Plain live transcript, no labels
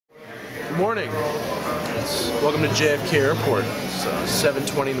Good morning. Welcome to JFK Airport. It's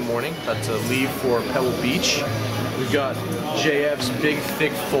 7:20 in the morning. About to leave for Pebble Beach. We've got JF's big,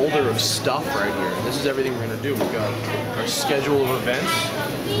 thick folder of stuff right here. This is everything we're going to do. We've got our schedule of events.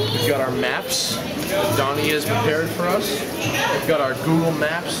 We've got our maps that Donnie has prepared for us. We've got our Google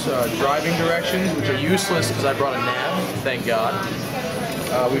Maps driving directions, which are useless because I brought a nav, thank God.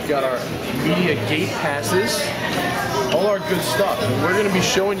 We've got our media gate passes, all our good stuff. And we're going to be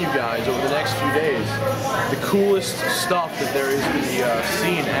showing you guys over the next few days the coolest stuff that there is to be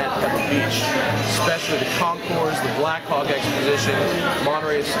seen at Pebble Beach, especially the Concours, the Black Hawk Exposition,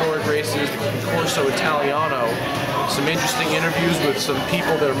 Monterey Historic races, the Concorso Italiano, some interesting interviews with some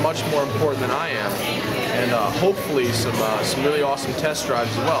people that are much more important than I am, and hopefully some really awesome test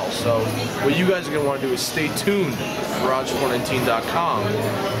drives as well. So what you guys are going to want to do is stay tuned at Garage419.com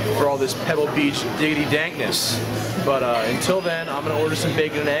for all this Pebble Beach diggity dankness. But until then, I'm going to order some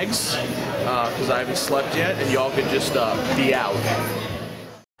bacon and eggs because I haven't slept yet, and y'all can just be out.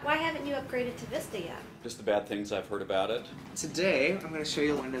 Why haven't you upgraded to Vista yet? Just the bad things I've heard about it. Today, I'm going to show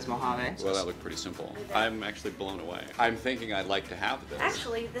you the Windows Mojave. Well, that looked pretty simple. I'm actually blown away. I'm thinking I'd like to have this.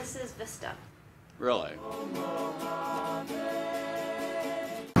 Actually, this is Vista. Really?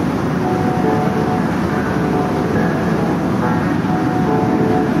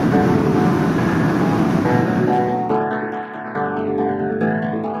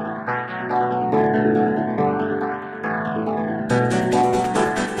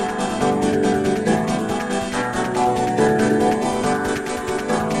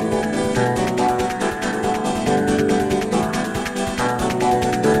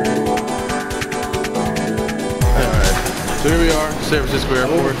 So here we are, San Francisco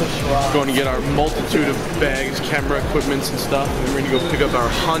Airport, going to get our multitude of bags, camera equipments and stuff, and then we're going to go pick up our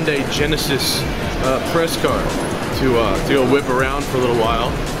Hyundai Genesis press car to go whip around for a little while.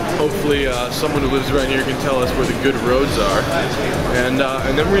 Hopefully someone who lives right here can tell us where the good roads are, and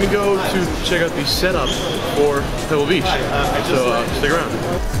then we're going to go to check out the setup for Pebble Beach, so stick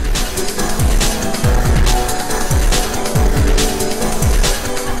around.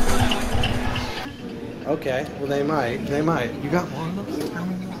 Okay, well they might. You got one of those?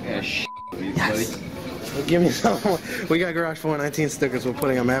 Yeah, shit. Yes. Well, give me some more. We got Garage419 stickers, we're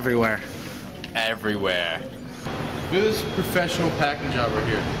putting them everywhere. Everywhere. Look at this professional packing job right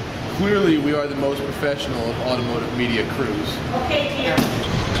here. Clearly we are the most professional of automotive media crews. Okay, dear.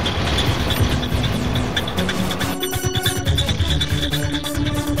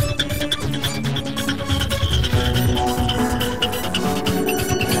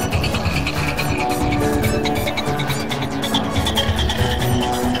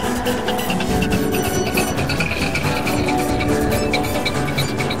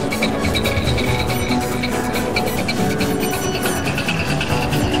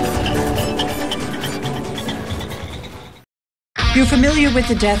 You're familiar with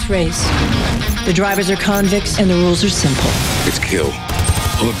the death race. The drivers are convicts and the rules are simple. It's kill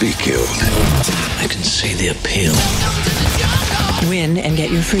or be killed. I can see the appeal. Win and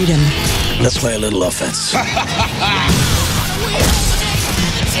get your freedom. Let's play a little offense.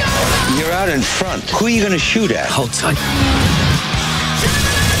 You're out in front. Who are you going to shoot at? Hold tight.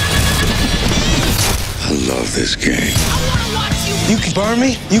 I love this game. You can burn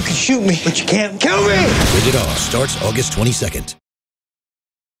me, you can shoot me, but you can't kill me! Rated R starts August 22nd.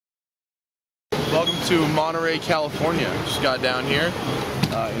 Welcome to Monterey, California. Just got down here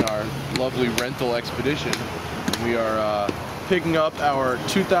in our lovely rental expedition. We are picking up our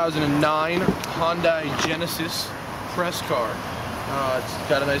 2009 Hyundai Genesis press car. It's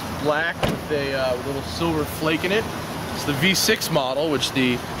got a nice black with a little silver flake in it. It's the V6 model, which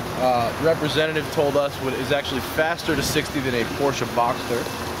the representative told us is actually faster to 60 than a Porsche Boxster.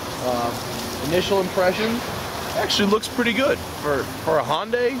 Initial impression, actually looks pretty good. For a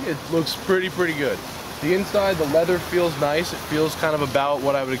Hyundai, it looks pretty good. The inside, the leather feels nice. It feels kind of about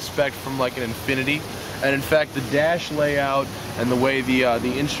what I would expect from like an Infiniti. And in fact, the dash layout and the way the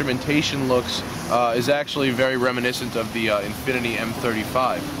instrumentation looks is actually very reminiscent of the Infiniti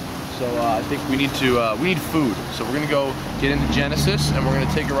M35. So I think we need food. So we're gonna go get into Genesis and we're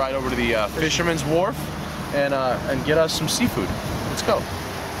gonna take a ride over to the Fisherman's Wharf and get us some seafood. Let's go.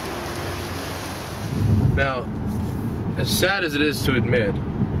 Now, as sad as it is to admit,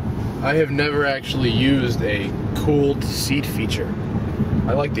 I have never actually used a cooled seat feature.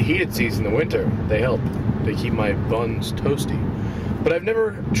 I like the heated seats in the winter. They help. They keep my buns toasty. But I've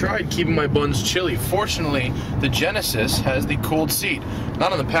never tried keeping my buns chilly. Fortunately, the Genesis has the cooled seat.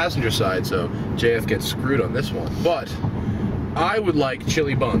 Not on the passenger side, so JF gets screwed on this one. But I would like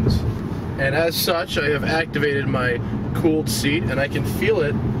chili buns. And as such, I have activated my cooled seat, and I can feel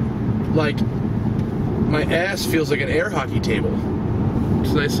it like my ass feels like an air hockey table.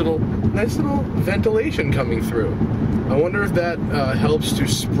 It's nice little ventilation coming through. I wonder if that helps to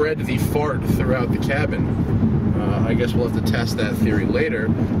spread the fart throughout the cabin. I guess we'll have to test that theory later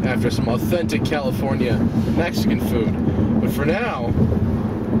after some authentic California Mexican food. But for now,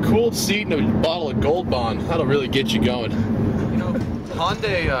 cooled seat and a bottle of Gold Bond, that'll really get you going. You know,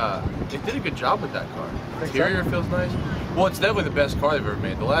 Hyundai, they did a good job with that car. Interior feels nice. Well, it's definitely the best car they've ever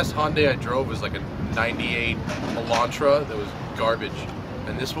made. The last Hyundai I drove was like a 98 Elantra that was garbage.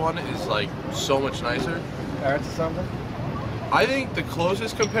 And this one is like so much nicer. Compared to something? I think the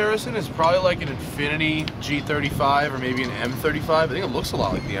closest comparison is probably like an Infiniti G35 or maybe an M35. I think it looks a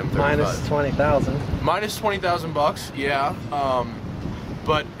lot like the M35. Minus 20,000. Minus 20,000 bucks, yeah.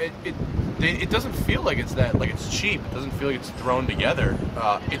 But it doesn't feel like it's that, like it's cheap. It doesn't feel like it's thrown together.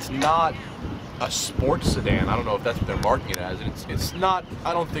 It's not a sports sedan. I don't know if that's what they're marketing it as. And it's not,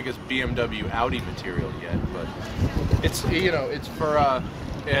 I don't think it's BMW Audi material yet, but it's, you know, it's for a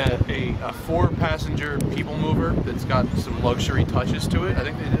 4-passenger people mover that's got some luxury touches to it. I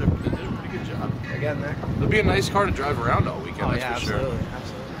think they did a pretty good job. They're getting there. It'll be a nice car to drive around all weekend, Oh, that's yeah, for sure. absolutely.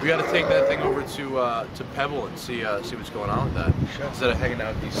 We got to take that thing over to Pebble and see what's going on with that. Sure. Instead of hanging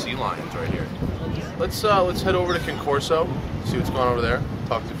out with these sea lions right here. Let's head over to Concorso, see what's going on over there.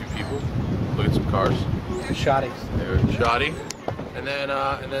 Talk to a few people, look at some cars. Shotties. There's Shoddy. And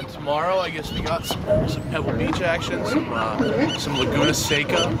then tomorrow, I guess we got some Pebble Beach action, some Laguna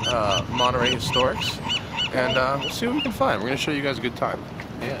Seca, Monterey Historics, and we'll see what we can find. We're gonna show you guys a good time.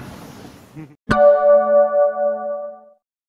 Yeah.